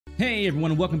Hey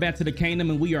everyone, welcome back to the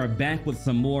kingdom, and we are back with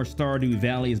some more Stardew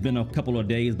Valley. It's been a couple of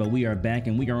days, but we are back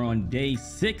and we are on day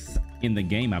 6 in the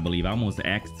game, I believe. I almost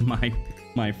axed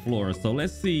my floor, so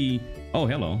let's see. Oh,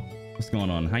 hello. What's going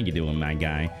on? How you doing, my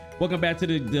guy? Welcome back to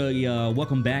the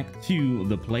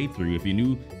playthrough. If you're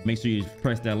new, make sure you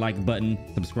press that like button,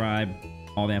 subscribe,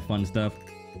 all that fun stuff.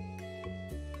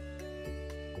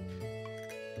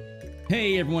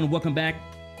 Hey everyone, welcome back.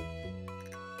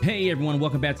 Hey everyone,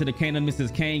 welcome back to the kingdom. This is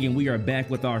Kang, and we are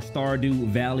back with our Stardew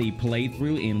Valley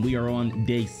playthrough, and we are on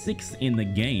day 6 in the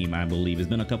game, I believe. It's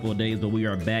been a couple of days, but we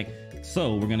are back.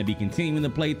 So we're going to be continuing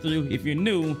the playthrough. If you're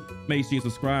new, make sure you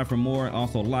subscribe for more.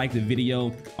 Also like the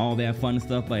video, all that fun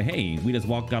stuff. But hey, we just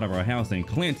walked out of our house and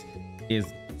Clint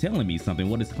is telling me something.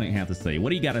 What does Clint have to say?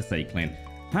 What do you got to say, Clint?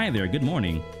 Hi there, good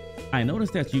morning. I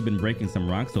noticed that you've been breaking some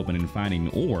rocks open and finding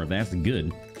ore. That's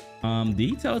good. Did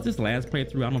he tell us this last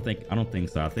playthrough? I don't think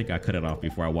so. I think I cut it off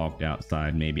before I walked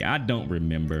outside, maybe. I don't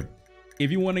remember. If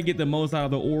you want to get the most out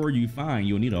of the ore you find,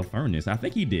 you'll need a furnace. I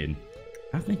think he did.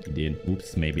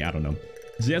 Oops, maybe. I don't know.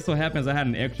 Just so happens I had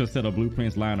an extra set of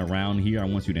blueprints lying around here. I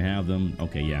want you to have them.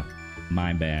 Okay, yeah.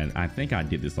 My bad. I think I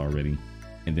did this already.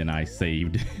 And then I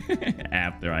saved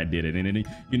after I did it. And then,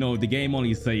 you know, the game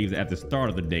only saves at the start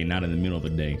of the day, not in the middle of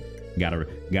the day.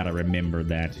 Gotta remember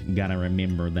that.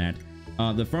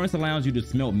 The furnace allows you to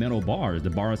smelt metal bars. The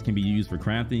bars can be used for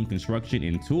crafting, construction,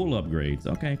 and tool upgrades.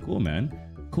 Okay, cool, man.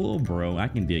 Cool, bro. I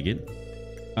can dig it.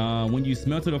 When you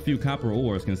smelted a few copper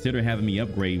ores, consider having me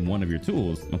upgrade one of your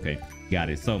tools. Okay,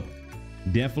 got it. So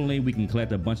definitely we can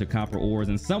collect a bunch of copper ores.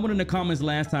 And someone in the comments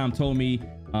last time told me,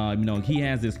 you know, he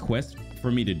has this quest for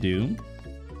me to do.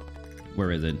 Where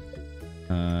is it?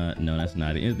 No, that's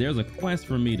not it. There's a quest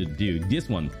for me to do. This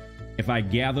one. If I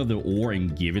gather the ore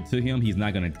and give it to him, he's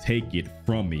not going to take it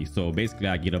from me. So basically,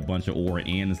 I get a bunch of ore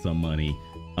and some money.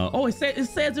 Oh, it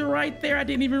says it right there. I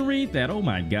didn't even read that. Oh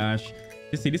my gosh.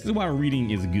 See, this is why reading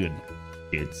is good.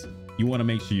 You want to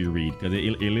make sure you read, because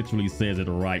it literally says it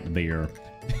right there.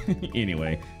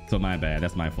 Anyway, so my bad.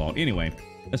 That's my fault. Anyway,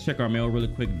 let's check our mail really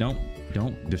quick. Don't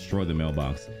destroy the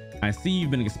mailbox. I see you've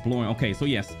been exploring. Okay, so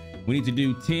yes. We need to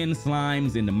do 10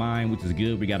 slimes in the mine, which is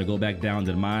good. We got to go back down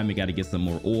to the mine. We got to get some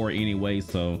more ore anyway,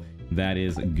 so that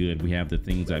is good. We have the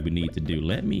things that we need to do.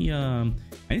 Let me I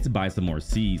need to buy some more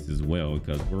seeds as well,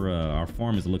 because we're our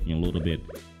farm is looking a little bit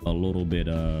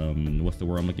what's the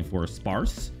word I'm looking for?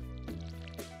 Sparse,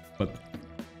 but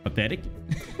pathetic.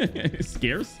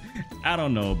 Scarce. I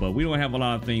don't know, but we don't have a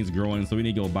lot of things growing, so we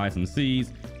need to go buy some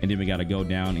seeds, and then we got to go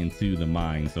down into the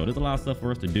mine. So there's a lot of stuff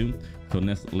for us to do, so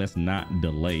let's not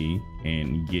delay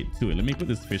and get to it. Let me put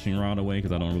this fishing rod away,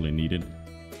 because I don't really need it.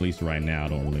 At least right now I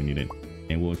don't really need it.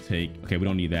 And we'll take, okay, we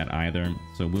don't need that either,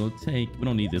 so we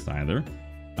don't need this either.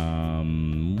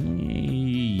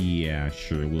 Yeah,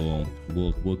 sure,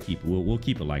 we'll keep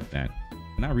it like that.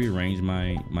 Can I rearrange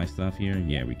my stuff here?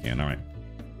 Yeah, we can. All right,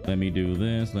 let me do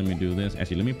this.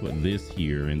 Actually, let me put this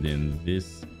here and then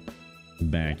this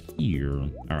back here.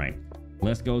 All right,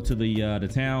 let's go to the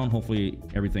town. Hopefully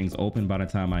everything's open by the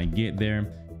time I get there,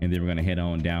 and then we're gonna head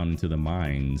on down into the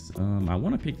mines. I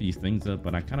want to pick these things up,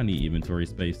 but I kind of need inventory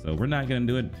space, so we're not gonna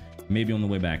do it. Maybe on the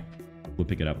way back we'll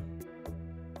pick it up.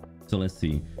 So let's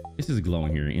see. This is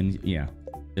glowing here, and yeah,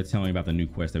 they're telling me about the new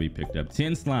quest that we picked up.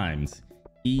 10 slimes,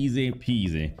 easy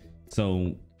peasy.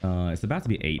 So it's about to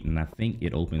be 8, and I think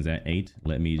it opens at 8.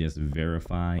 Let me just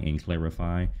verify and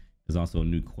clarify. There's also a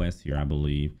new quest here, I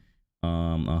believe.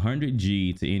 100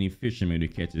 G to any fisherman who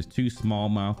catches 2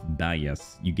 smallmouth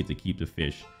bass. You get to keep the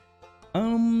fish. I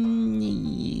don't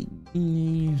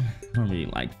really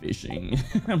like fishing.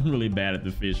 I'm really bad at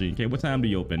the fishing. Okay, what time do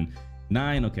you open?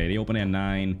 9. Okay, they open at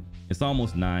 9. It's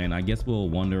almost 9. I guess we'll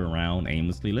wander around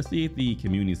aimlessly. Let's see if the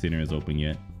community center is open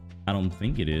yet. I don't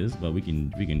think it is, but we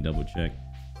can double check.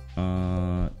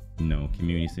 No,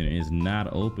 community center is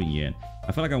not open yet.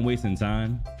 I feel like I'm wasting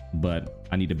time, but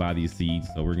I need to buy these seeds,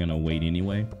 so we're gonna wait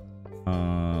anyway.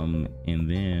 And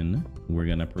then we're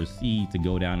gonna proceed to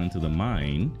go down into the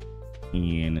mine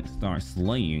and start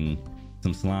slaying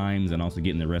some slimes, and also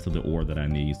getting the rest of the ore that I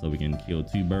need, so we can kill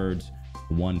 2 birds,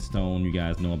 1 stone. You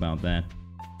guys know about that.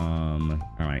 All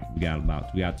right, we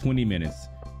got 20 minutes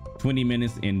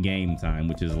in game time,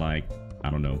 which is like, I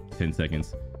don't know, 10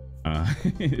 seconds.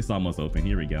 It's almost open.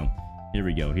 Here we go.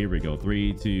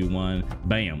 3, 2, 1,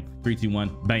 bam. 3, 2, 1,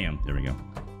 bam. There we go.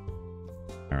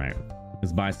 All right,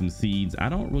 let's buy some seeds. I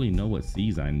don't really know what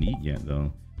seeds I need yet,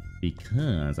 though,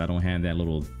 because I don't have that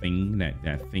little thing,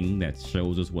 that thing that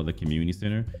shows us what the community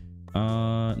center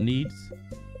needs.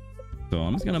 So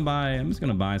I'm just gonna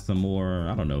buy some more,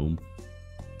 I don't know,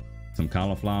 some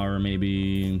cauliflower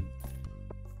maybe.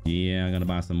 Yeah, I'm gonna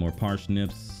buy some more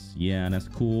parsnips. Yeah, that's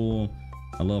cool.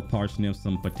 I love parsnips.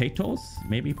 Some potatoes,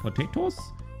 maybe potatoes.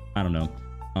 I don't know.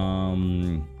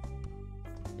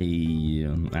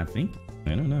 I think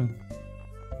I don't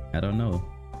know.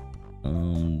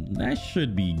 That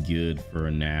should be good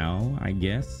for now, I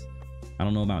guess. I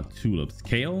don't know about tulips.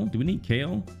 Kale? Do we need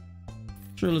kale?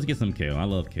 Sure, let's get some kale. I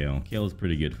love kale. Kale is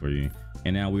pretty good for you.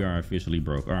 And now we are officially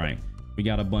broke. All right, we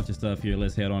got a bunch of stuff here.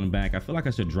 Let's head on back. I feel like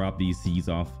I should drop these seeds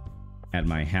off at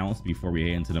my house before we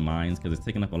head into the mines because it's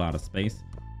taking up a lot of space.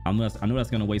 I know that's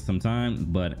going to waste some time,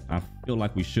 but I feel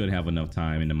like we should have enough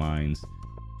time in the mines.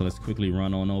 So let's quickly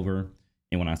run on over.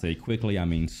 And when I say quickly, I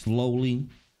mean slowly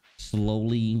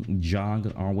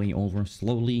jog our way over,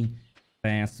 slowly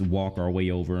fast walk our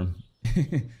way over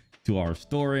to our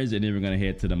storage, and then we're gonna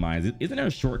head to the mines. Isn't there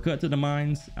a shortcut to the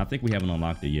mines? I think we haven't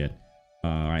unlocked it yet.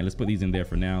 All right, let's put these in there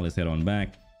for now. Let's head on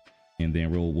back, and then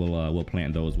we'll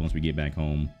plant those once we get back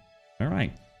home. All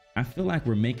right, I feel like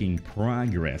we're making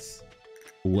progress.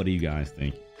 What do you guys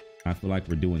think? I feel like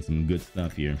we're doing some good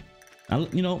stuff here.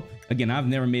 You know, again, I've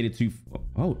never made it to.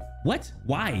 Oh, what?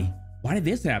 Why did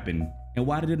this happen? And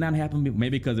why did it not happen?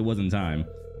 Maybe because it wasn't time.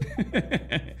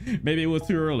 Maybe it was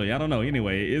too early. I don't know.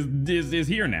 Anyway, it's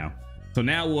here now. So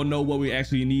now we'll know what we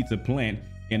actually need to plant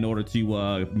in order to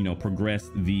you know, progress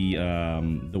the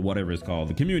whatever it's called,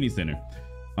 the community center.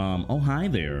 Oh, hi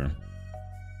there.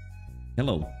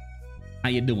 Hello. How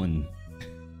you doing?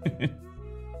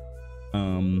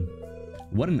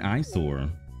 What an eyesore.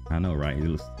 I know, right? It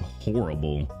looks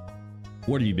horrible.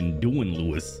 What have you been doing,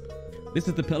 Lewis? This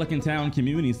is the Pelican Town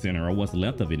Community Center, or what's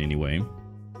left of it anyway,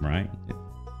 right?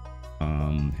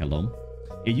 Hello.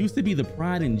 It used to be the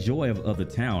pride and joy of the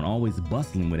town, always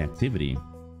bustling with activity.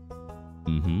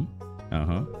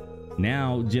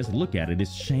 Now, just look at it.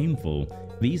 It's shameful.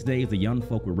 These days, the young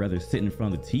folk would rather sit in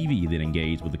front of the TV than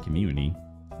engage with the community.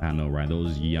 I know, right?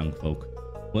 Those young folk.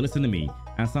 Well, listen to me.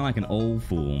 I sound like an old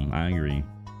fool. I agree.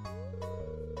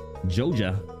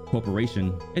 Joja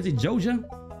Corporation. Is it Joja?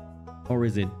 Or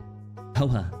is it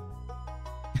Hoha?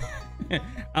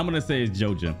 I'm gonna say it's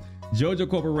Joja. Joja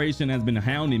Corporation has been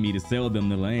hounding me to sell them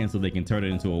the land so they can turn it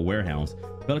into a warehouse.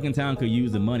 Pelican Town could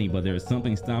use the money, but there's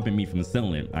something stopping me from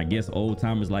selling it. I guess old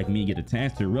timers like me get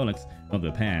attached to relics of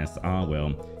the past. Ah,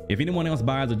 well. If anyone else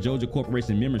buys a Joja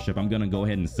Corporation membership, I'm gonna go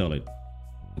ahead and sell it.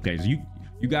 Okay, so you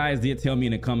guys did tell me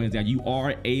in the comments that you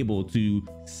are able to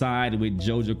side with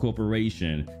Joja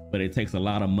Corporation, but it takes a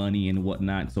lot of money and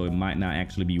whatnot, so it might not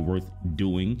actually be worth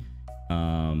doing.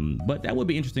 But that would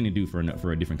be interesting to do for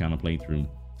a different kind of playthrough.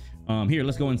 Here,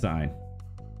 let's go inside.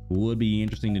 Would be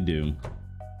interesting to do.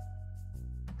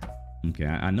 Okay,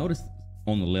 I noticed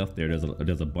on the left there's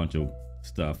a bunch of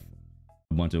stuff,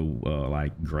 a bunch of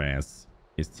like grass.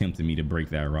 It's tempting me to break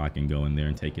that rock and go in there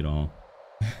and take it all.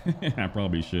 I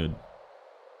probably should.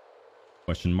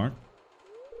 Question mark?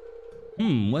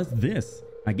 What's this?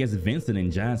 I guess Vincent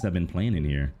and Jazz have been playing in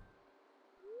here.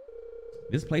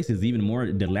 This place is even more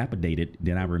dilapidated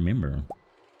than I remember.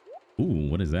 Ooh,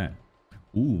 what is that?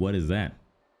 Ooh, what is that?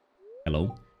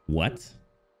 Hello? What?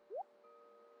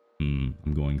 I'm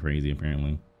going crazy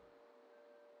apparently.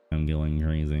 I'm going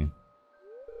crazy.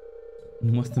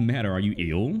 What's the matter? Are you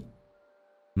ill?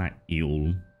 Not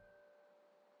ill.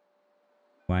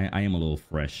 Well, I am a little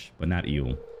fresh, but not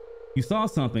ill. You saw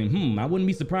something. I wouldn't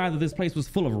be surprised if this place was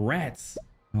full of rats.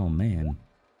 Oh man.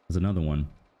 There's another one.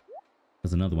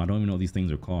 There's another one. I don't even know what these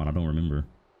things are called. I don't remember.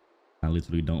 I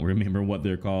literally don't remember what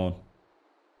they're called.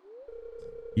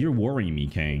 You're worrying me,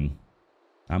 Kang.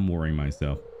 I'm worrying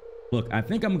myself. Look, I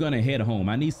think I'm gonna head home.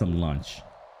 I need some lunch.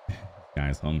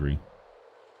 Guy's hungry.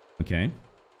 Okay.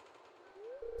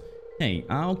 Hey,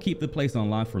 I'll keep the place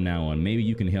unlocked from now on. Maybe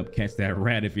you can help catch that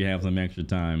rat if you have some extra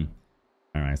time.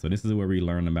 All right, so this is where we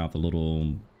learn about the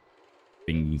little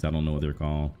things. I don't know what they're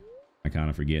called. I kind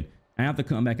of forget. I have to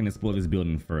come back and explore this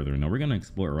building further. No, we're gonna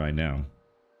explore it right now.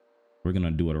 We're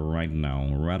gonna do it right now,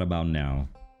 right about now.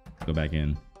 Let's go back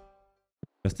in.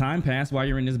 Does time pass while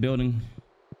you're in this building?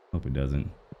 Hope it doesn't.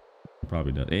 It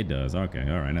probably does. It does. Okay,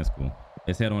 all right, that's cool.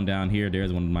 Let's head on down here.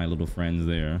 There's one of my little friends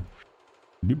there.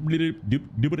 All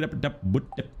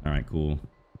right, cool.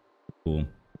 Cool. All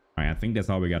right, I think that's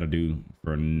all we got to do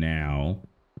for now,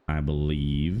 I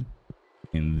believe.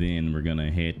 And then we're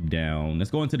gonna head down.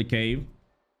 Let's go into the cave,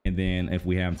 and then if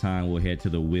we have time, we'll head to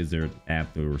the wizard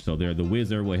after. So there, the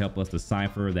wizard will help us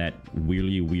decipher that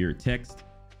really weird text.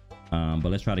 But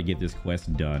let's try to get this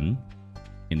quest done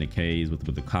in the caves with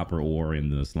the copper ore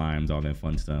and the slimes, all that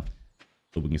fun stuff,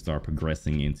 so we can start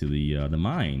progressing into the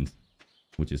mines,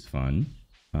 which is fun.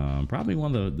 Probably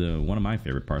one of my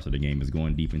favorite parts of the game is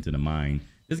going deep into the mine.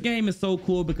 This game is so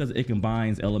cool because it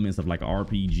combines elements of like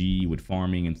RPG with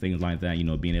farming and things like that. You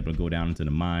know, being able to go down into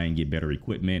the mine, get better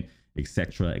equipment,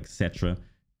 etc., etc.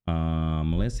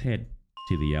 Let's head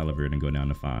to the elevator and go down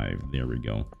to 5. There we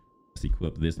go. Let's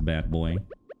equip this bad boy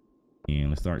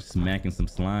and let's start smacking some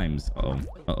slimes.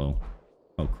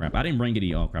 Oh crap, I didn't bring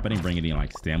any. Oh crap, I didn't bring any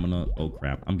like stamina. Oh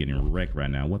crap, I'm getting wrecked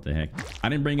right now. What the heck? I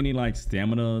didn't bring any like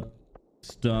stamina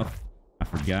stuff. I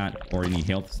forgot, or any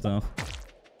health stuff.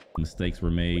 Mistakes were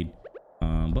made,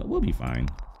 but we'll be fine.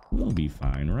 We'll be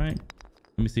fine, right?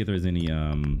 Let me see if there's any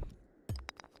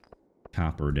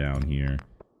copper down here.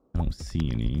 I don't see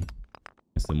any.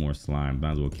 And some more slime.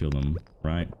 Might as well kill them,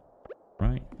 right?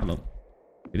 Right? Hello.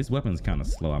 Hey, this weapon's kind of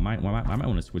slow. I might want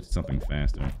to switch to something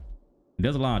faster. It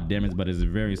does a lot of damage, but it's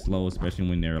very slow, especially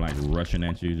when they're like rushing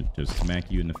at you to smack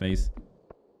you in the face.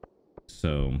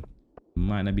 So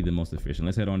might not be the most efficient.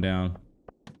 Let's head on down.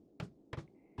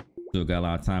 Still got a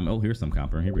lot of time. Oh, here's some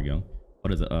copper. Here we go.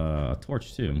 What is a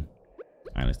torch too?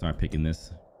 All right, let's start picking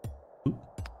this. Oop.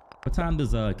 What time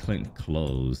does Clinton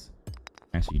close?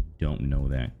 I actually don't know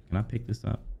that. Can I pick this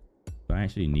up? Do I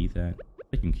actually need that?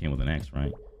 I think you can with an axe,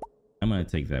 right? I'm gonna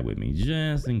take that with me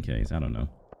just in case. I don't know.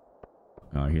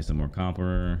 Here's some more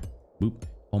copper. Boop.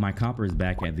 Oh, my copper is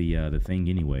back at the thing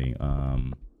anyway.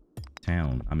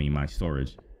 My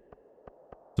storage.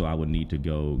 So I would need to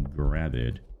go grab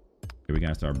it. Here we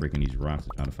gotta start breaking these rocks to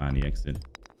try to find the exit.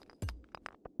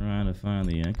 Trying to find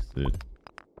the exit.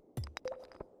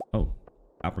 Oh,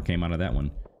 copper came out of that one.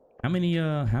 How many?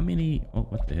 Oh,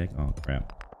 what the heck? Oh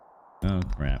crap. Oh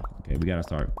crap. Okay, we gotta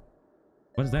start.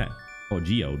 What is that? Oh,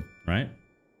 geode, right?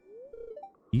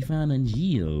 You found a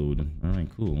geode. All right,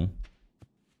 cool.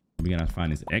 We gotta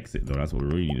find this exit though. That's what we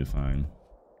really need to find.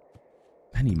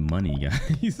 I need money,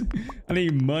 guys. I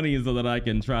need money so that I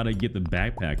can try to get the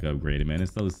backpack upgraded, man.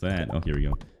 It's so sad. Oh, here we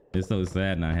go. It's so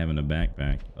sad not having a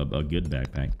backpack, a good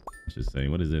backpack, I should say.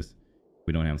 What is this?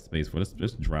 We don't have space for. Let's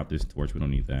just drop this torch. We don't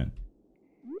need that.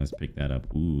 Let's pick that up.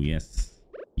 Ooh, yes.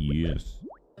 Yes.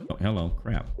 Oh, hello.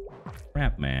 Crap.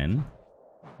 Crap, man.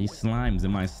 These slimes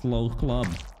in my slow club.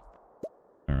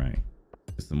 All right.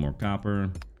 Just some more copper.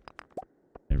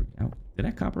 There we go. Did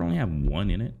that copper only have 1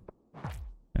 in it?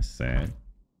 That's sad.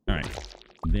 All right.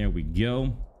 There we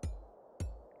go.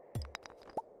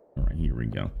 All right. Here we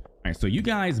go. All right. So you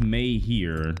guys may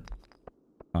hear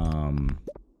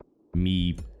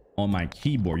me on my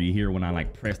keyboard. You hear when I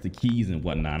like press the keys and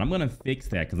whatnot. I'm going to fix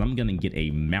that because I'm going to get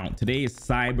a mount. Today is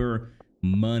Cyber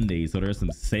Monday. So there's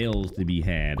some sales to be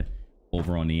had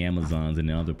over on the Amazons and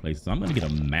the other places. So I'm going to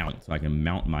get a mount so I can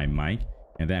mount my mic.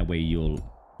 And that way you'll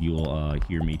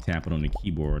hear me tapping on the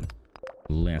keyboard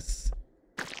less.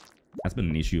 That's been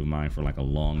an issue of mine for like a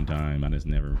long time. I just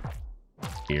never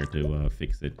cared to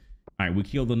fix it. All right, we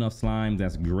killed enough slimes.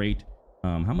 That's great.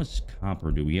 How much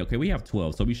copper do we have? Okay, we have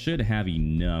 12, so we should have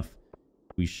enough.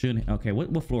 We should. Okay,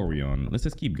 what floor are we on? Let's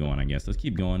just keep going, I guess. Let's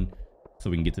keep going so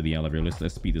we can get to the elevator.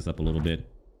 Let's speed this up a little bit.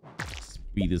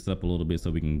 Speed this up a little bit so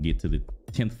we can get to the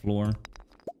 10th floor.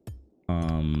 So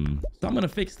I'm gonna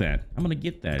fix that. I'm gonna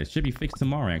get that. It should be fixed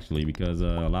tomorrow actually, because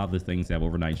a lot of the things have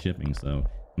overnight shipping, so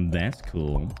that's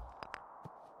cool.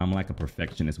 I'm like a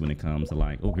perfectionist when it comes to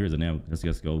like, oh, here's an M. Let's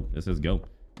just go. Let's just go.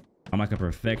 I'm like a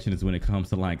perfectionist when it comes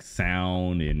to like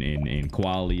sound and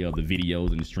quality of the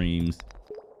videos and streams.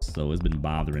 So it's been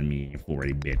bothering me for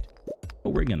a bit,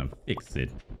 but we're gonna fix it.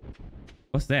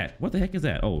 What's that? What the heck is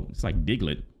that? Oh, it's like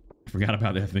Diglett. I forgot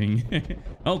about that thing.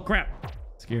 Oh crap!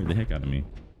 Scared the heck out of me.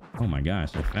 Oh my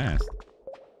gosh, so fast.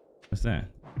 What's that?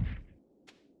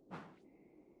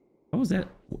 What was that?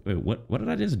 Wait, what did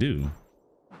I just do?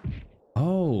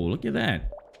 Oh, look at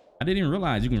that. I didn't even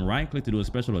realize you can right click to do a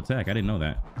special attack. I didn't know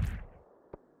that.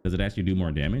 Does it actually do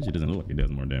more damage? It doesn't look like it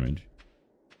does more damage.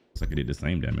 Looks like it did the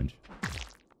same damage.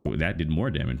 Oh, that did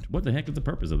more damage. What the heck is the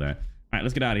purpose of that? All right,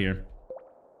 let's get out of here.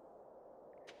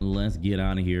 Let's get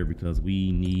out of here because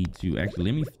we need to actually,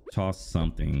 let me toss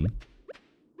something.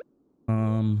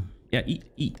 Yeah,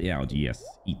 eat the algae. Yes,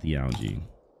 eat the algae.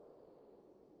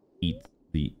 Eat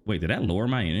the, wait, did that lower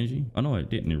my energy? Oh no, it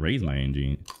didn't. It raised my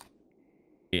energy.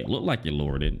 It looked like it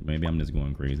lowered it. Maybe I'm just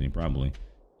going crazy, probably.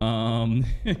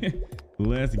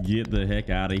 Let's get the heck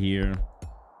out of here.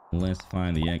 Let's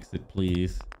find the exit,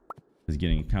 please. It's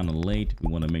getting kind of late. We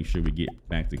want to make sure we get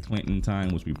back to Clinton time,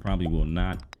 which we probably will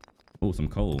not. Oh, some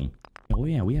coal. Oh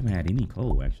yeah, we haven't had any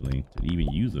coal actually to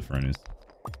even use the furnace.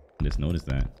 I just noticed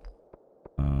that.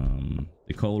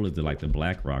 The coal is like the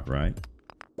black rock, right?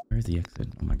 Where's the exit?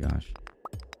 Oh my gosh.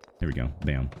 There we go.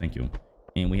 Bam. Thank you.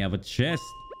 And we have a chest,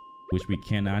 which we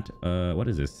cannot. What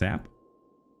is this? Sap?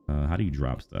 How do you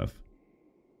drop stuff?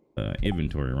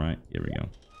 Inventory, right? Here we go.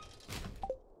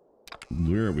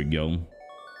 There we go.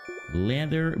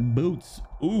 Leather boots.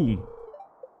 Ooh.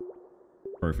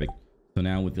 Perfect. So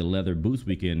now with the leather boots,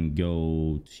 we can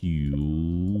go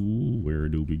to... Where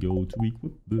do we go to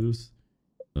equip this?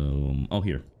 Oh,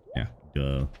 here. Yeah,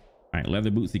 duh. All right,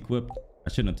 leather boots equipped. I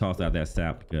shouldn't have tossed out that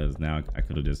sap because now I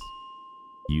could have just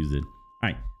used it. All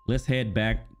right, let's head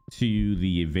back to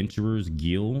the Adventurers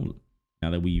Guild.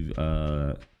 Now that we've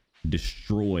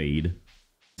destroyed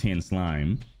 10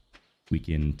 slime, we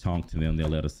can talk to them. They'll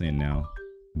let us in now.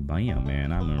 Bam,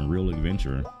 man, I'm a real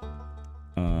adventurer.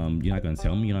 You're not gonna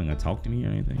tell me, you're not gonna talk to me or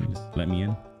anything, just let me in.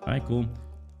 All right, cool.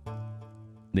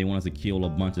 They want us to kill a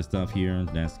bunch of stuff here.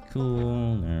 That's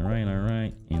cool. All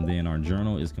right. And then our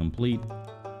journal is complete.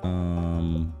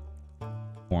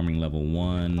 Farming level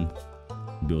 1,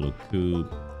 build a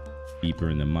coop,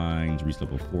 deeper in the mines, reach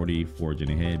level 40, foraging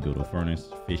ahead, build a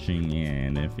furnace, fishing,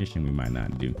 and then fishing we might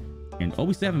not do. And oh,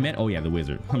 we still haven't met. Oh yeah, the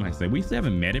wizard. I might say we still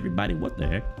haven't met everybody. What the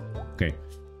heck? Okay.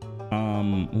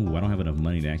 Ooh, I don't have enough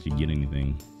money to actually get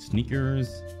anything.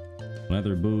 Sneakers,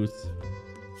 leather boots.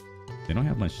 They don't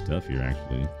have much stuff here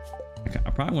actually.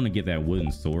 I probably want to get that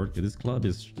wooden sword because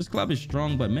this club is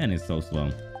strong, but man, it's so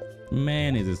slow.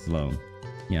 Man, is it slow.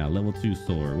 Yeah, level 2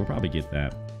 sword. We'll probably get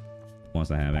that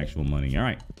once I have actual money. All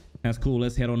right, that's cool.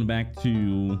 Let's head on back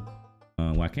to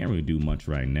well, I can't really do much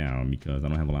right now because I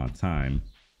don't have a lot of time.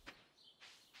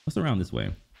 What's around this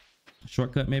way?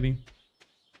 Shortcut maybe?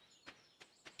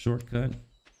 Shortcut.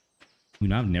 You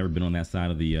know, I've never been on that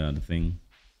side of the thing.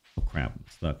 Oh crap, I'm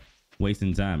stuck.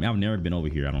 Wasting time. I've never been over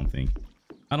here. I don't think.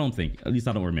 At least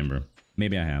I don't remember.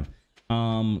 Maybe I have.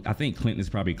 I think Clinton is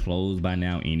probably closed by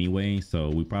now anyway, so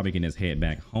we probably can just head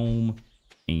back home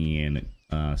and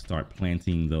start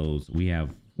planting those. We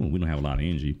don't have a lot of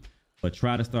energy, but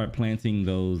try to start planting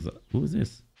those. Who is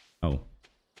this? Oh,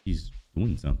 he's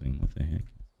doing something. What the heck?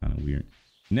 Kind of weird.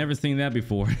 Never seen that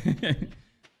before.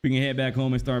 We can head back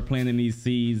home and start planting these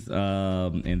seeds,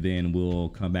 and then we'll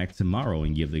come back tomorrow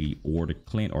and give the ore to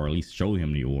Clint, or at least show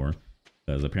him the ore,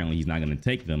 because apparently he's not going to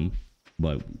take them,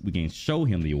 but we can show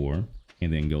him the ore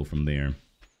and then go from there.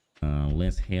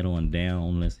 Let's head on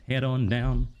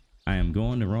down. I am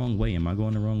going the wrong way. Am I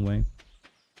going the wrong way?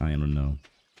 I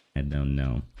don't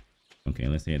know. Okay,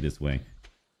 let's head this way.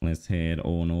 Let's head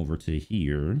on over to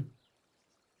here.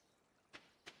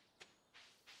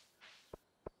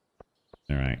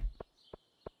 All right.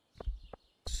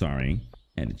 Sorry,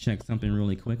 had to check something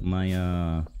really quick.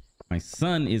 My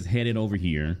son is headed over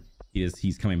here.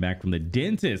 He's coming back from the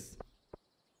dentist.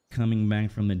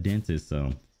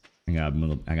 So I gotta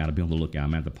be on the lookout. I'm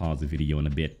gonna have to pause the video in a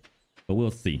bit, but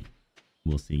we'll see,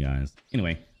 guys.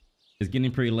 Anyway, it's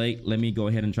getting pretty late. Let me go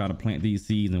ahead and try to plant these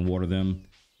seeds and water them.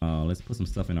 Let's put some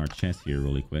stuff in our chest here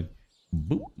really quick.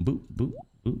 Boop, boop, boop,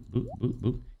 boop, boop, boop,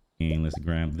 boop, and let's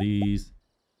grab these.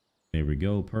 There we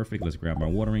go. Perfect. Let's grab our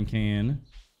watering can.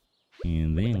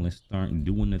 And then let's start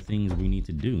doing the things we need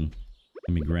to do.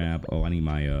 Let me grab, I need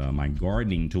my my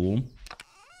gardening tool.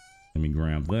 Let me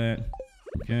grab that.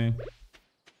 Okay.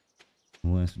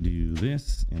 Let's do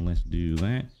this and let's do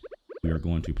that. We are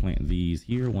going to plant these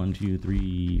here. 1, 2,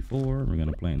 3, 4. We're going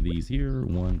to plant these here.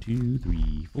 1, 2,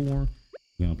 3, 4. We're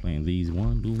going to plant these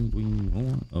 1, 2, 3,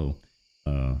 4. Oh,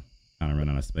 I ran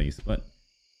out of space, but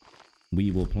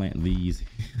we will plant these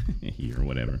here,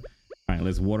 whatever. All right,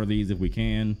 let's water these if we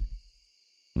can.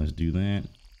 Let's do that.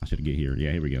 I should get here.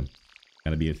 Yeah, here we go.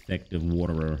 Gotta be effective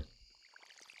waterer.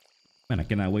 Man, I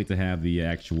cannot wait to have the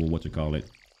actual,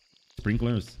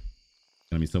 sprinklers.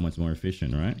 Gonna be so much more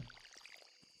efficient, right?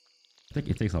 I think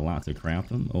it takes a lot to craft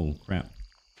them. Oh, crap.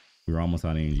 We're almost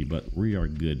out of energy, but we are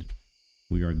good.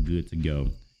 We are good to go.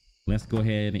 Let's go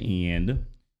ahead and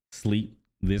sleep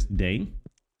this day.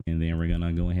 And then we're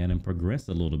gonna go ahead and progress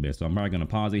a little bit. So I'm probably gonna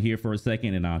pause it here for a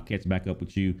second and I'll catch back up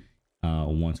with you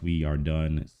once we are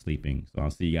done sleeping. So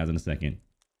I'll see you guys in a second.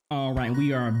 All right,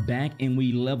 we are back and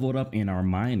we leveled up in our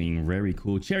mining. Very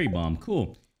cool. Cherry bomb,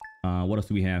 cool. What else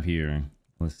do we have here?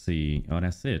 Let's see. Oh,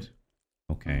 that's it.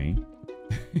 Okay.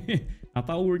 I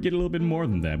thought we were getting a little bit more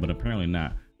than that, but apparently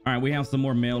not. All right, we have some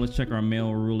more mail. Let's check our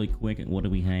mail really quick. What do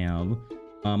we have?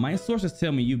 My sources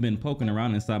tell me you've been poking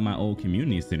around inside my old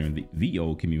community center, the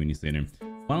old community center.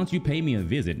 Why don't you pay me a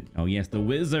visit? Oh yes, the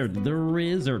wizard,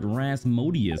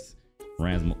 Rasmodius.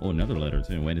 Oh, another letter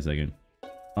too. Wait a second.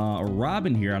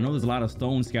 Robin here. I know there's a lot of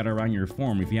stones scattered around your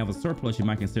farm. If you have a surplus, you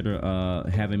might consider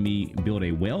having me build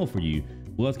a well for you.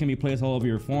 Wells can be placed all over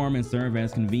your farm and serve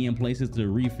as convenient places to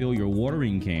refill your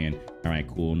watering can. All right,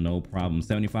 cool, no problem.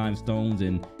 75 stones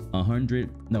and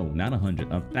 100, no, not 100,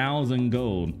 1,000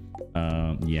 gold.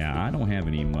 Yeah, I don't have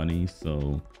any money,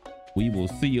 so we will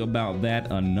see about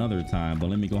that another time. But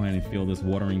let me go ahead and fill this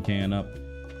watering can up.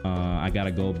 I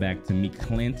gotta go back to meet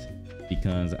Clint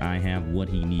because I have what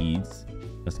he needs.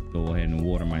 Let's go ahead and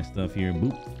water my stuff here.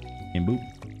 Boop and boop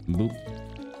and boop.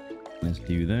 Let's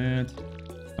do that.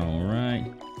 All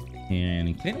right.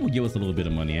 And Clint will give us a little bit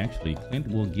of money. Actually, Clint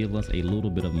will give us a little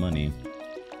bit of money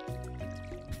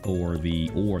for the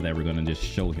ore that we're gonna just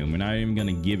show him. We're not even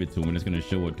gonna give it to him. We're just gonna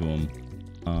show it to him.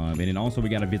 And then also we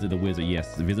gotta visit the wizard.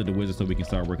 Yes, visit the wizard so we can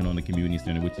start working on the community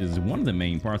center, which is one of the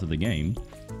main parts of the game.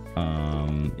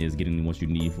 Is getting what you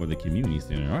need for the community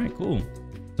center. All right, cool.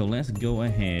 So let's go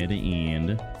ahead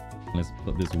and let's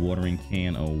put this watering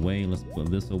can away. Let's put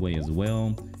this away as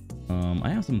well. I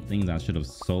have some things I should have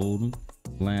sold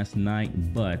last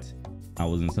night, but I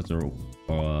was in such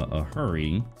a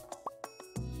hurry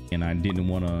and I didn't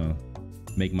want to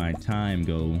make my time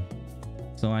go,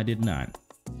 so I did not.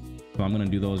 So I'm gonna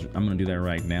do those. I'm gonna do that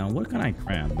right now. What can I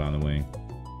craft, by the way?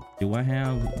 Do I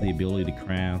have the ability to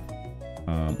craft?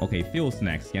 Okay, field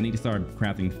snacks. Yeah, I need to start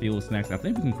crafting field snacks. I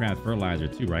think we can craft fertilizer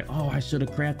too, right? Oh, I should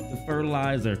have crafted the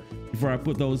fertilizer before I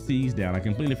put those seeds down. I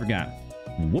completely forgot.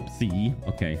 Whoopsie.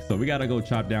 Okay, so we gotta go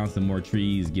chop down some more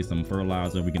trees, get some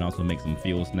fertilizer. We can also make some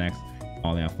field snacks,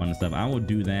 all that fun stuff. I will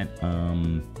do that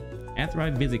after I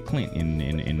visit Clint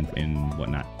and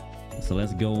whatnot. So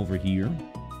let's go over here.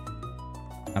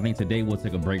 I think today we'll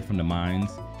take a break from the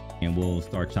mines and we'll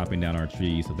start chopping down our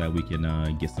trees so that we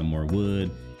can get some more wood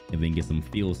and then get some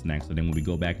field snacks. So then when we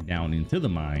go back down into the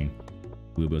mine,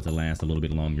 we'll be able to last a little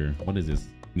bit longer. What is this?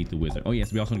 Meet the wizard. Oh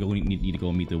yes, we also need to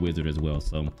go meet the wizard as well.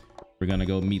 So we're gonna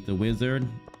go meet the wizard.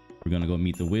 We're gonna go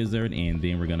meet the wizard, and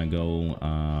then we're gonna go.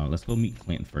 Let's go meet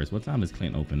Clint first. What time does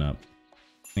Clint open up?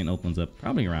 Clint opens up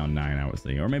probably around 9, I would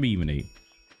say, or maybe even 8.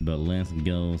 But let's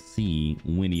go see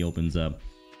when he opens up.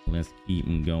 Let's keep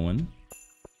him going.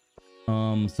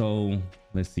 So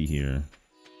let's see here.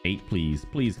 8, please,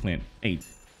 Clint. 8.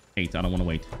 I don't want to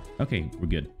wait. Okay, we're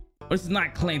good. Oh, this is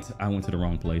not Clint. I went to the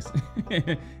wrong place.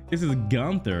 This is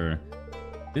Gunther.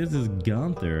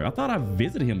 I thought I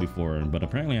visited him before, but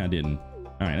apparently I didn't.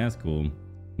 All right, that's cool.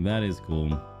 That is cool.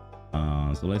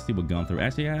 So let's see what Gunther.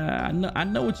 Actually, I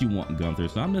know what you want, Gunther.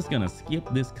 So I'm just gonna skip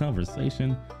this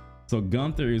conversation. So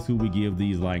Gunther is who we give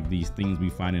these things we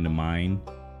find in the mine.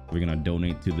 We're gonna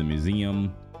donate to the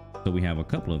museum. So we have a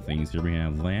couple of things here. We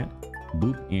have that,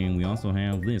 boop, and we also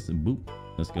have this, boop.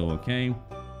 Let's go. Okay,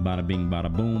 bada bing,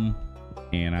 bada boom.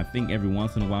 And I think every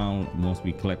once in a while, once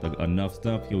we collect enough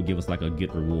stuff, he'll give us like a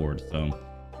good reward. So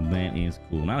that is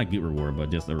cool. Not a good reward,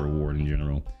 but just a reward in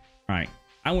general. All right,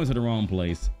 I went to the wrong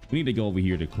place. We need to go over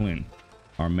here to Clint,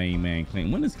 our main man,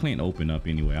 Clint. When does Clint open up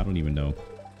anyway? I don't even know.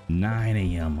 9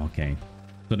 a.m. Okay,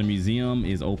 so the museum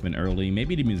is open early.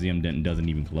 Maybe the museum doesn't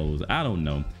even close. I don't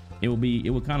know. It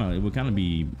would kind of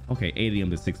be okay. 8 a.m.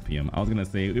 to 6 p.m. I was gonna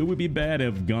say it would be bad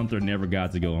if Gunther never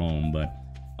got to go home, but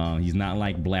he's not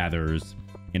like Blathers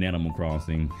in Animal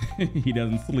Crossing. He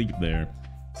doesn't sleep there.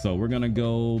 So we're gonna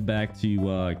go back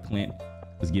to Clint.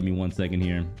 Just give me 1 second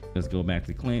here. Let's go back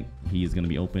to Clint. He is gonna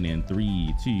be open in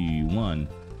 3, 2, 1.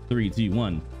 3, 2,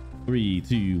 1. 3,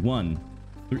 2, 1.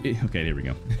 3. Okay, there we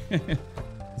go.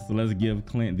 So let's give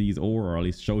Clint these ore, or at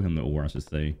least show him the ore, I should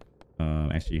say.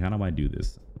 Actually, how do I do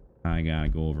this? I gotta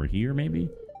go over here, maybe.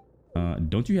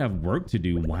 Don't you have work to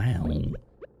do? Wow.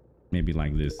 Maybe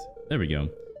like this. There we go.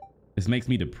 This makes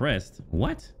me depressed.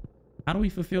 What? How do we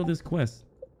fulfill this quest?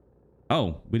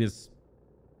 Oh, we just...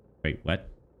 Wait, what?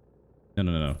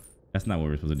 No. That's not what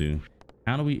we're supposed to do.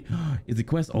 How do we... Is the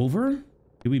quest over?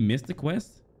 Did we miss the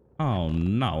quest? Oh,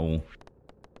 no.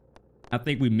 I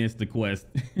think we missed the quest.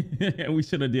 We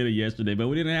should have did it yesterday, but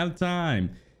we didn't have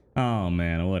time. Oh,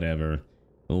 man, whatever.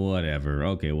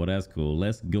 Okay, well, that's cool.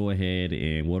 Let's go ahead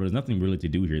and, well, there's nothing really to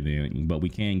do here then, but we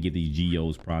can get these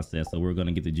geos processed. So we're going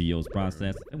to get the geos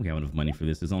processed. And we have enough money for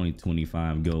this. It's only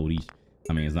 25 gold each.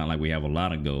 I mean, it's not like we have a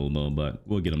lot of gold though, but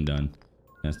we'll get them done.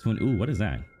 That's 20. Ooh, what is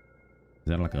that? Is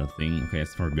that like a thing? Okay,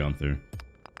 it's for Gunther.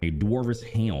 A dwarvish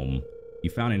helm. You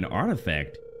found an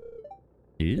artifact.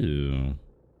 Ew.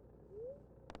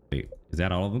 Wait, is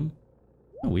that all of them?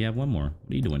 Oh, we have one more.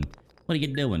 What are you doing? What are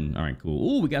you doing? All right,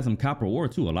 cool. Ooh, we got some copper ore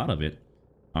too. A lot of it.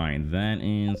 All right, that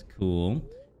is cool.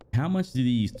 How much do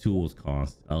these tools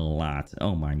cost? A lot.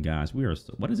 Oh my gosh, we are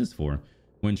so, what is this for?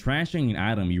 When trashing an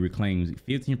item, you reclaim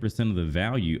 15% of the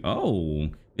value. Oh,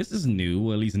 this is new.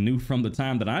 Well, at least new from the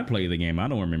time that I played the game. I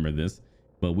don't remember this,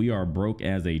 but we are broke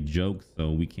as a joke,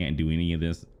 so we can't do any of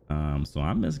this. So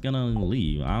I'm just gonna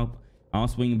leave. I'll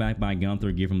swing back by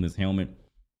Gunther, give him this helmet,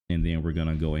 and then we're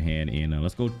gonna go ahead and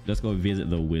let's go visit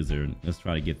the wizard. Let's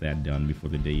try to get that done before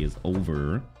the day is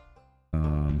over.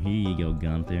 Here you go,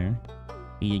 Gunther.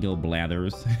 Here you go,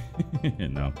 Blathers.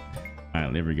 No. All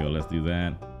right, there we go. Let's do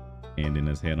that, and then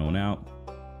let's head on out.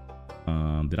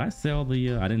 Did I sell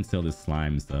the I didn't sell the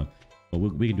slime stuff, but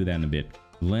we can do that in a bit.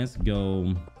 Let's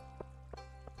go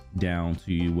down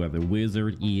to where the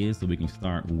wizard is so we can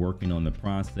start working on the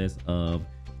process of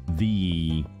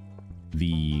the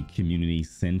community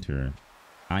center.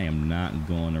 I am not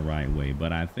going the right way,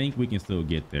 but I think we can still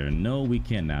get there. No, we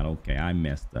cannot. Okay, I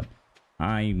messed up.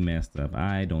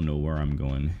 I don't know where I'm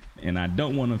going, and I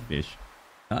don't want to fish.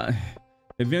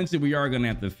 Eventually we are gonna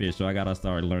have to fish, so I gotta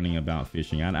start learning about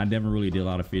fishing. I never really did a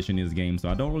lot of fishing in this game, so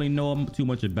I don't really know too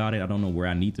much about it. I don't know where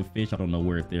I need to fish. I don't know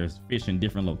where, if there's fish in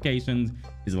different locations.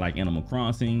 Is it like Animal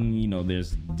Crossing? You know,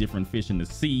 there's different fish in the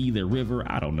sea, the river.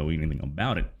 I don't know anything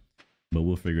about it, but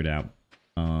we'll figure it out.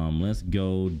 Let's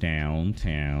go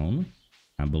downtown.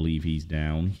 I believe he's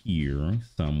down here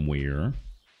somewhere,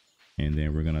 and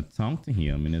then we're gonna talk to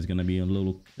him, and there's gonna be a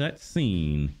little cut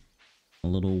scene. A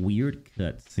little weird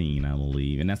cutscene, I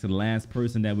believe. And that's the last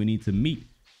person that we need to meet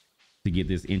to get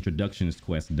this introductions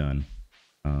quest done.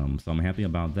 So I'm happy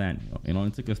about that. It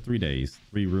only took us 3 days,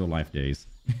 3 real life days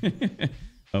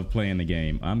of playing the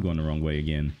game. I'm going the wrong way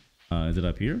again. Is it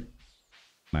up here?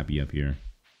 Might be up here.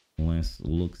 Let's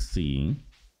look, see.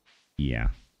 Yeah,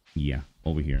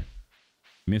 over here.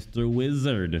 Mr.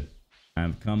 Wizard,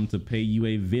 I've come to pay you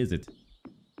a visit.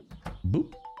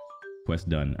 Boop. Quest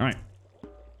done. All right.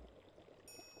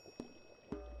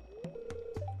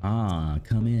 Ah,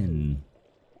 come in.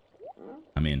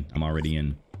 I'm in. I'm already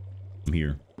in. I'm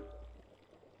here.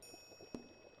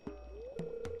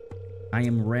 I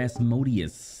am Rasmodius,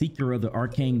 seeker of the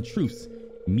arcane truths,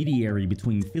 mediary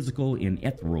between physical and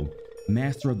ethereal,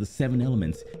 master of the 7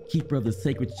 elements, keeper of the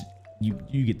sacred...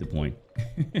 You get the point.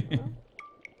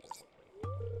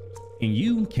 And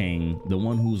you, Kang, the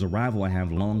one whose arrival I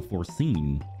have long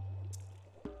foreseen.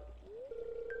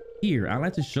 Here, I'd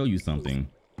like to show you something.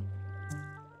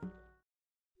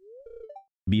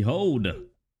 Behold.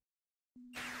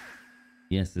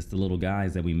 Yes, it's the little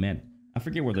guys that we met. I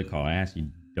forget what they're called. I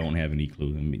actually don't have any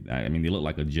clue. I mean, they look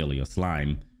like a jelly, a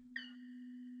slime,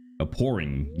 a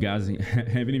pouring. You guys,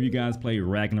 have any of you guys played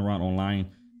Ragnarok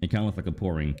online? It kind of looks like a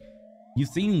pouring. You've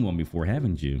seen one before,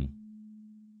 haven't you?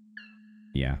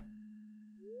 Yeah.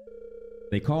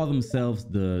 They call themselves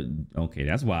the... Okay,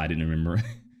 that's why I didn't remember.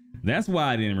 That's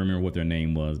why I didn't remember what their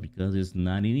name was, because it's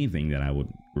not anything that I would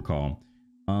recall.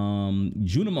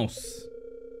 Junimos.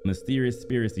 Mysterious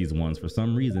spirits, these ones. For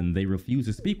some reason, they refuse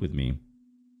to speak with me.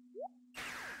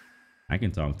 I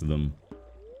can talk to them.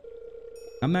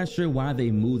 I'm not sure why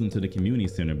they moved into the community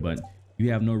center, but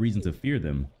you have no reason to fear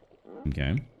them.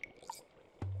 Okay.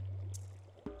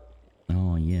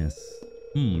 Oh, yes.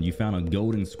 You found a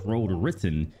golden scroll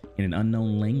written in an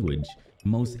unknown language.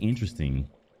 Most interesting.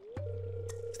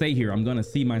 Stay here. I'm gonna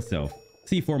see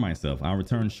for myself. I'll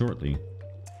return shortly.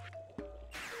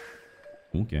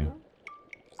 Okay.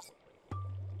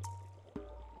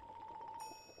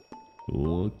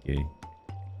 Okay.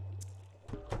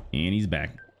 And he's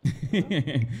back.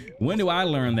 When do I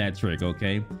learn that trick?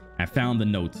 Okay. I found the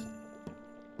note.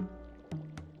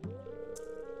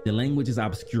 The language is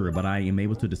obscure, but I am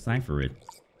able to decipher it.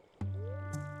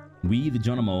 We, the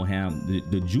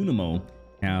Junimo,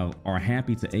 are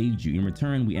happy to aid you. In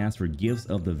return, we ask for gifts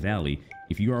of the valley.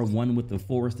 If you are one with the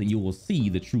forest, then you will see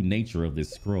the true nature of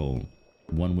this scroll.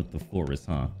 One with the forest,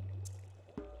 huh?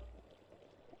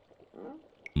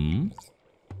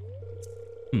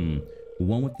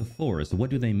 One with the forest. What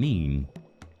do they mean?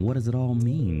 What does it all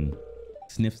mean?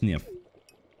 Sniff, sniff.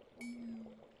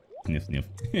 Sniff, sniff.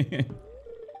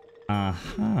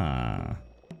 Aha.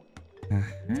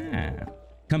 Aha.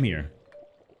 Come here.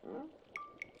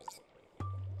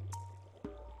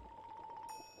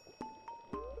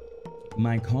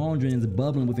 My cauldron is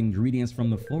bubbling with ingredients from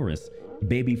the forest.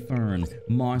 Baby fern,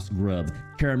 moss grub,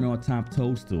 caramel top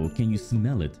toadstool. Can you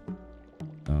smell it?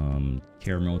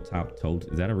 Caramel top toad.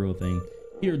 Is that a real thing?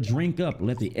 Here, drink up.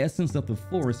 Let the essence of the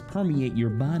forest permeate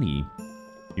your body.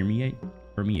 Permeate?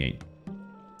 Permeate.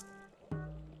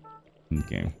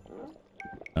 Okay.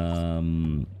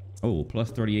 Oh,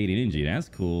 plus 38 energy. That's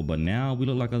cool. But now we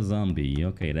look like a zombie.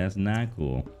 Okay, that's not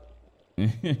cool.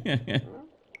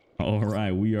 All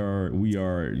right, we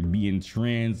are being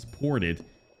transported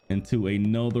into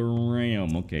another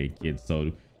realm. Okay, kids.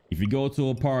 So if you go to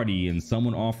a party and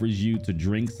someone offers you to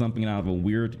drink something out of a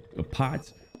weird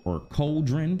pot or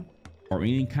cauldron or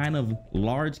any kind of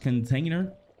large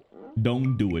container,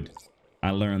 don't do it.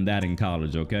 I learned that in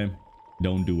college, okay?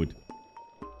 Don't do it.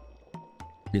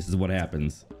 This is what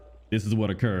happens. This is what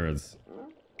occurs.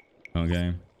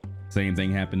 Okay? Same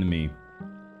thing happened to me.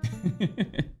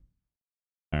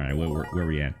 All right, where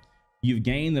we at? You've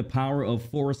gained the power of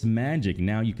forest magic.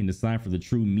 Now you can decipher the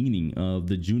true meaning of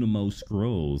the Junimo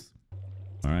scrolls.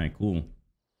 All right, cool.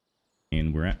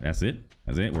 And we're at, that's it.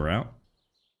 That's it. We're out.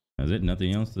 That's it.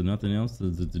 Nothing else to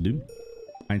do.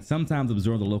 I sometimes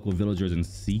observe the local villagers in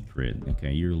secret.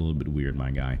 Okay, you're a little bit weird,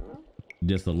 my guy.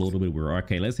 Just a little bit weird.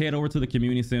 Okay, let's head over to the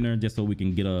community center just so we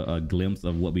can get a glimpse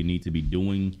of what we need to be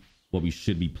doing, what we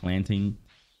should be planting,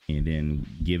 and then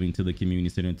giving to the community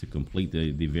center to complete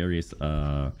the various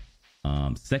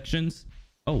sections.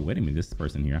 Oh, wait a minute. This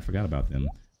person here, I forgot about them.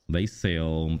 They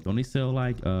sell, don't they sell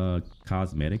like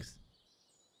cosmetics?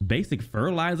 Basic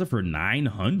fertilizer for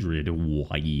 900.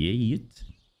 What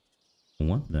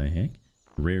the heck?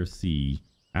 Rare seed.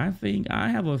 I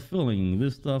have a feeling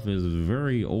this stuff is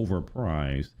very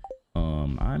overpriced.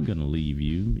 I'm gonna leave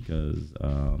you because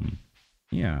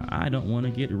yeah, I don't want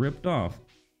to get ripped off.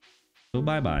 So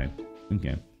bye-bye.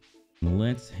 Okay.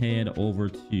 Let's head over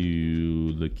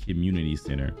to the community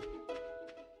center.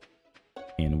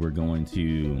 And we're going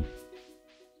to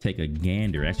take a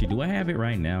gander. Actually, do I have it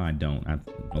right now? I don't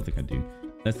think I do.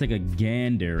 Let's take a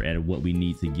gander at what we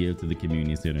need to give to the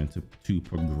community center to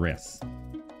progress.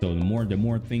 So the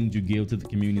more things you give to the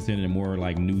community center, the more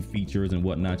like new features and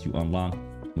whatnot you unlock,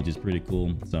 which is pretty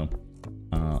cool. So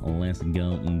let's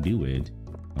go and do it.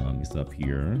 It's up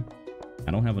here.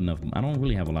 I don't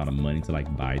really have a lot of money to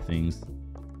like buy things,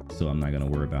 so I'm not gonna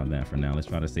worry about that for now. Let's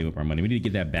try to save up our money. We need to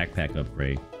get that backpack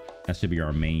upgrade. That should be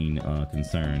our main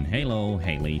concern. Hello,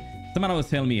 Haley. Somebody was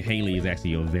telling me Haley is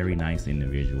actually a very nice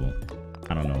individual.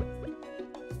 I don't know.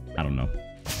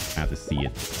 I have to see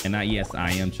it. And yes,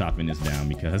 I am chopping this down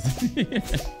because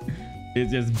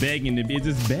it's just begging to be. It's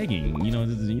just begging. You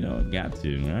know, got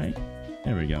to, right?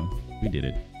 There we go. We did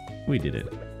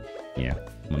it. Yeah,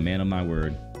 I'm a man of my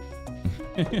word.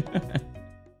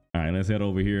 All right, let's head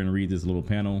over here and read this little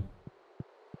panel.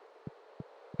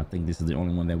 I think this is the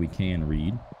only one that we can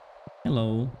read.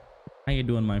 Hello, how you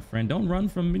doing, my friend? Don't run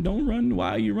from me. Don't run.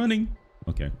 Why are you running?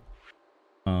 Okay.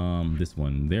 This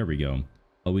one. There we go.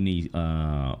 Oh, we need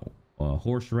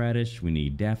horseradish. We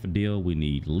need daffodil. We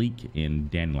need leek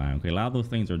and dandelion. Okay, a lot of those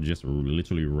things are just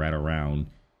literally right around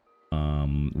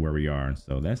where we are.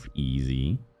 So that's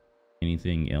easy.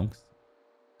 Anything else?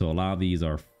 So a lot of these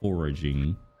are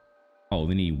foraging. Oh,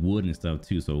 they need wood and stuff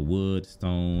too. So wood,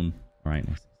 stone. All right,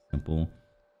 that's simple.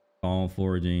 All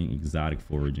foraging, exotic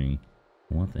foraging.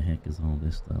 What the heck is all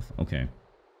this stuff? Okay.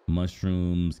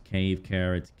 Mushrooms, cave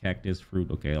carrots, cactus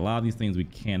fruit. Okay, a lot of these things we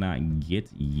cannot get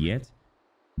yet,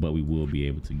 but we will be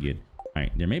able to get. All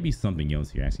right, there may be something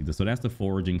else here actually. So that's the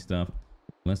foraging stuff.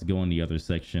 Let's go in the other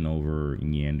section over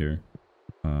in Yander,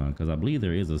 because I believe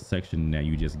there is a section that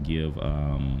you just give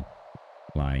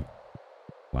like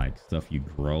stuff you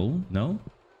grow. No?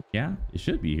 Yeah, it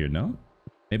should be here. No?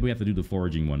 Maybe we have to do the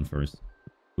foraging one first,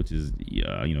 which is you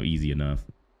know, easy enough.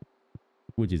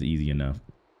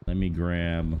 Let me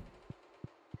grab.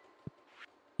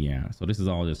 Yeah, so this is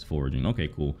all just foraging. Okay,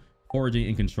 cool. Foraging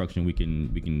and construction we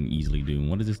can easily do.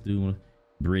 What does this do?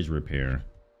 Bridge repair.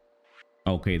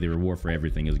 Okay, the reward for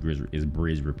everything is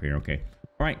bridge repair. Okay.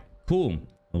 All right, cool.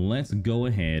 Let's go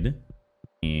ahead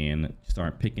and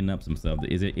start picking up some stuff.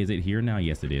 Is it here now?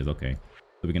 Yes, it is. Okay.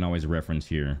 So we can always reference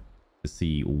here to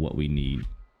see what we need.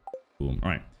 Cool. All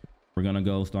right. We're gonna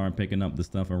go start picking up the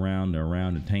stuff around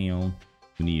the town.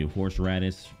 We need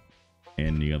horseradish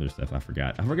and the other stuff. I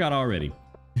forgot already.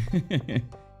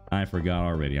 I forgot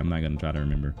already. I'm not gonna try to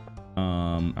remember.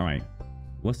 All right.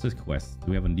 What's this quest?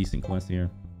 Do we have a decent quest here?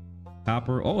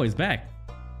 Copper. Oh, it's back.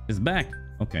 It's back.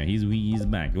 Okay, he's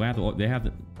back. Do I have to? They have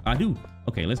to. I do.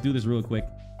 Okay, let's do this real quick.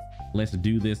 Let's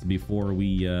do this before we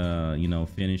you know,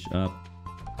 finish up.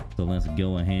 So let's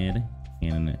go ahead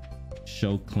and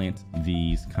show Clint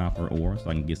these copper ore so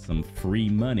I can get some free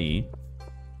money.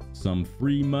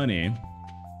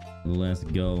 Let's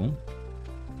go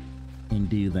and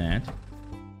do that.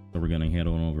 So we're gonna head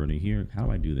on over to here. How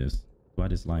do I do this? Do I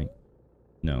just like,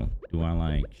 no, do I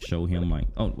like show him like,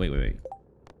 oh wait,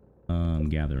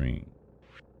 gathering.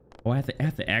 Oh, I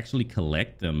have to actually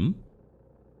collect them.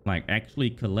 Like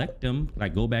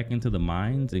go back into the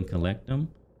mines and collect them.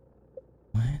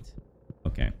 What?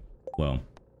 Okay, well,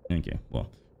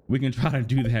 we can try to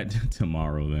do that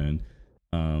tomorrow then.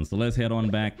 So let's head on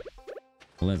back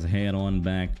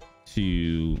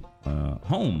to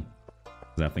home,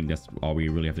 because I think that's all we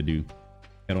really have to do.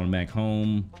 Head on back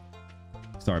home,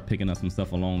 start picking up some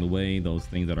stuff along the way, those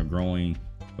things that are growing,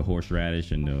 the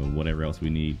horseradish and whatever else we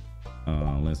need.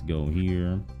 Let's go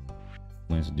here.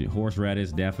 Let's do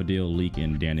horseradish, daffodil, leek,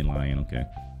 and dandelion. Okay,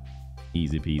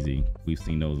 easy peasy. We've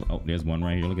seen those. Oh, there's one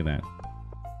right here. Look at that.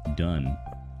 Done.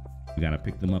 We gotta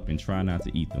pick them up and try not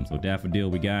to eat them. So daffodil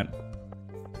we got,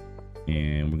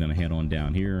 and we're gonna head on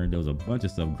down here. There's a bunch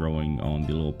of stuff growing on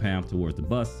the little path towards the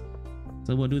bus.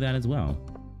 So we'll do that as well.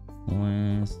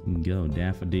 Let's go.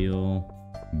 Daffodil,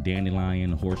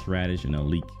 dandelion, horseradish, and a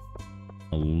leek.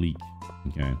 A leek.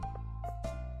 Okay.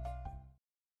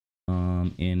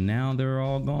 And now they're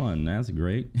all gone. That's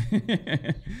great.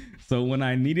 So when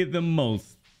I needed them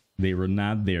most, they were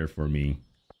not there for me.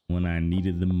 When I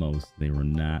needed them most, they were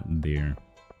not there.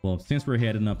 Well, since we're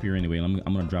heading up here anyway, I'm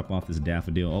gonna drop off this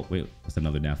daffodil. Oh wait, that's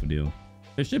another daffodil.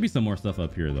 There should be some more stuff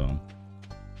up here though.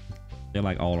 They're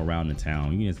like all around the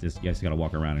town. You just gotta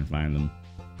walk around and find them.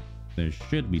 There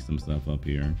should be some stuff up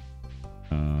here.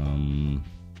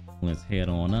 Let's head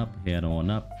on up. Head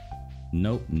on up.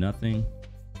 Nope, nothing.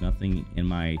 Nothing in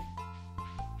my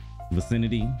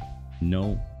vicinity.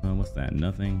 No. What's that?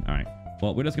 Nothing. All right.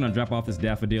 Well, we're just gonna drop off this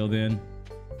daffodil then,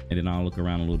 and then I'll look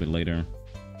around a little bit later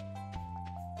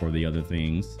for the other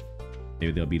things.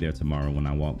 Maybe they'll be there tomorrow when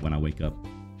I wake up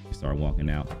and start walking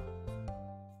out.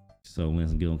 So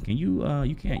let's go. Can you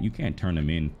you can't turn them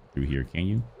in through here, can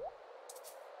you?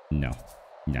 No.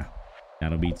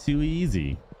 That'll be too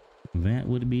easy. That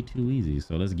would be too easy.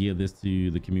 So let's give this to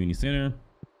the community center.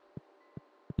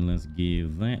 Let's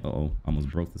give that. Uh-oh, almost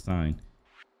broke the sign.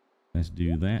 Let's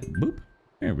do that. Boop.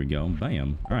 There we go.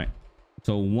 Bam. All right.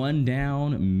 So one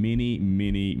down,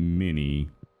 many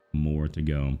more to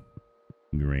go.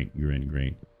 Great.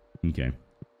 Okay.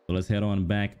 So let's head on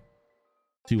back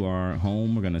to our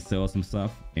home. We're gonna sell some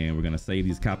stuff and we're gonna save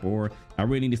these copper ore. I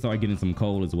really need to start getting some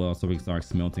coal as well so we can start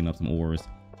smelting up some ores.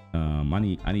 I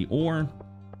need ore,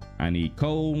 I need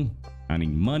coal, I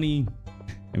need money.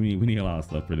 I mean, we need a lot of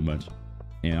stuff pretty much.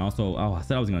 And also, oh, I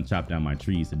said I was gonna chop down my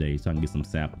trees today so I can get some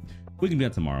sap. We can do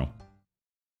that tomorrow.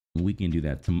 We can do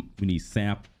that. We need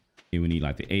sap and we need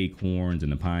like the acorns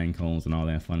and the pine cones and all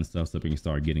that fun stuff so we can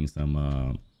start getting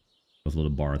some those little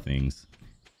bar things.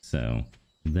 So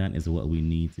that is what we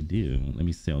need to do. Let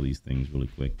me sell these things really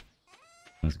quick.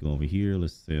 Let's go over here.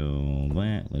 Let's sell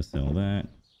that. Let's sell that.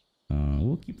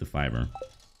 We'll keep the fiber.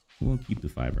 We'll keep the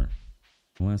fiber.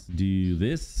 Let's do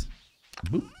this.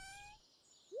 Boop.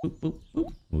 Boop, boop,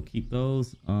 boop. We'll keep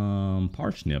those.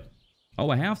 Parsnip. Oh,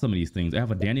 I have some of these things. I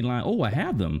have a dandelion. Oh, I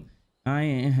have them. I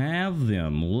have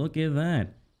them. Look at that.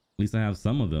 At least I have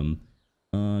some of them.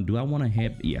 Do I want to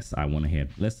head? Yes, I want to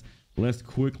head. Let's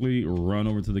quickly run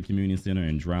over to the community center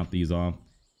and drop these off.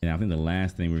 And I think the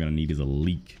last thing we're going to need is a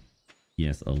leek.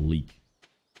 Yes, a leek.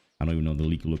 I don't even know what the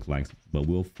leek looks like, but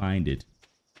we'll find it.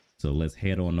 So let's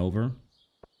head on over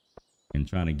and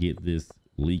try to get this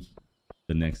leek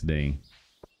the next day.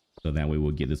 So that way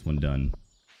we'll get this one done.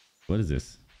 What is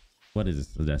this? What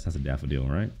is this? That's a daffodil,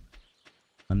 right?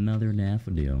 Another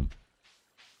daffodil.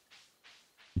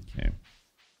 Okay.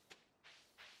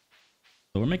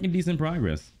 So we're making decent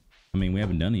progress. I mean, we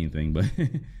haven't done anything, but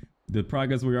the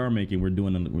progress we are making, we're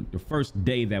doing on the first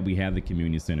day that we have the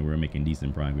community center. We're making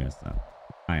decent progress. So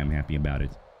I am happy about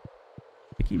it.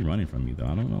 They keep running from me though.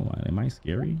 I don't know why. Am I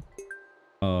scary?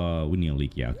 We need a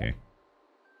leek. Yeah, okay.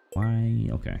 Why?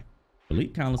 Okay. The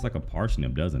leek kind of looks like a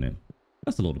parsnip, doesn't it?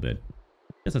 Just a little bit.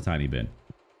 Just a tiny bit.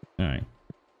 All right.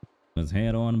 Let's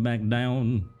head on back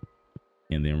down.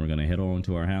 And then we're going to head on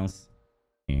to our house.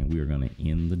 And we are going to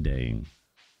end the day.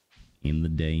 End the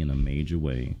day in a major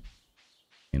way.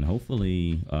 And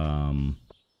hopefully we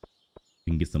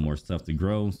can get some more stuff to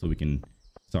grow so we can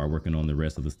start working on the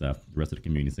rest of the stuff, the rest of the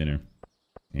community center,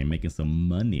 and making some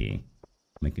money.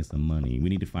 Making some money. We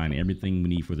need to find everything we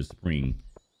need for the spring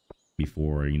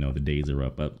before, you know, the days are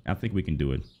up. But I think we can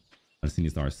do it. I just need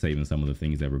to start saving some of the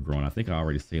things that were growing. I think I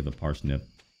already saved the parsnip,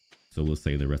 so we'll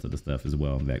save the rest of the stuff as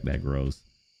well that grows.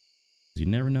 You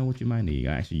never know what you might need.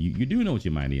 Actually, you do know what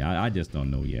you might need. I just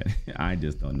don't know yet. I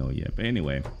just don't know yet. But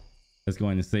anyway, let's go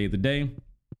ahead and save the day,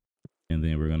 and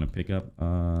then we're gonna pick up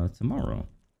tomorrow.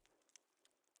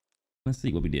 Let's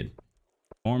see what we did.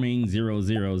 Farming 000.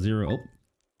 Oh,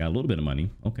 got a little bit of money.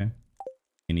 Okay.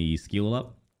 Any skill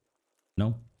up?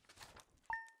 No.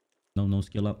 No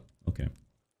skill up. Okay.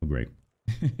 Well, great.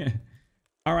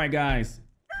 All right, guys.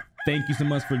 Thank you so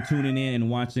much for tuning in and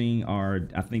watching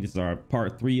I think this is our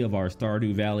part 3 of our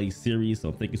Stardew Valley series.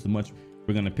 So thank you so much.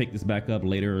 We're going to pick this back up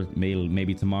later,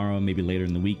 maybe tomorrow, maybe later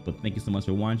in the week. But thank you so much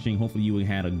for watching. Hopefully you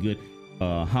had a good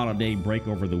holiday break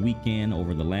over the weekend,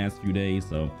 over the last few days.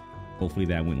 So hopefully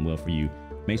that went well for you.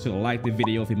 Make sure to like the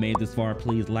video. If you made it this far,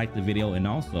 please like the video. And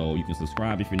also you can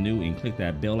subscribe if you're new and click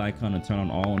that bell icon and turn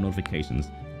on all notifications.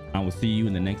 I will see you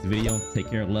in the next video. Take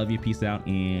care. Love you. Peace out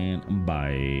and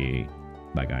bye.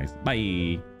 Bye, guys.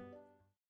 Bye.